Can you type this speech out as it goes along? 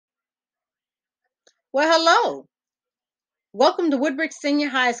Well, hello. Welcome to Woodbridge Senior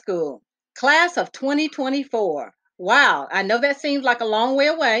High School, class of 2024. Wow, I know that seems like a long way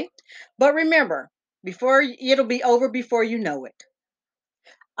away, but remember, before it'll be over before you know it.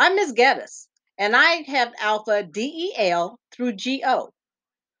 I'm Miss Gettis, and I have Alpha DEL through GO.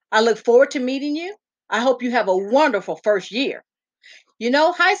 I look forward to meeting you. I hope you have a wonderful first year.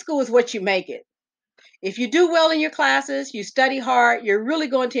 High school is what you make it. If you do well in your classes, you study hard, you're really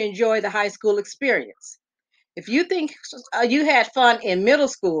going to enjoy the high school experience. If you think you had fun in middle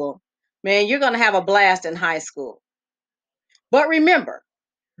school, man, you're going to have a blast in high school. But remember,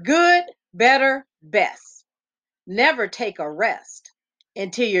 good, better, best. Never take a rest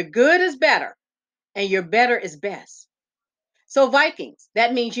until your good is better and your better is best. So, Vikings,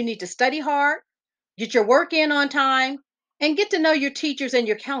 that means you need to study hard, get your work in on time, and get to know your teachers and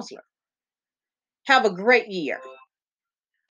your counselor. Have a great year.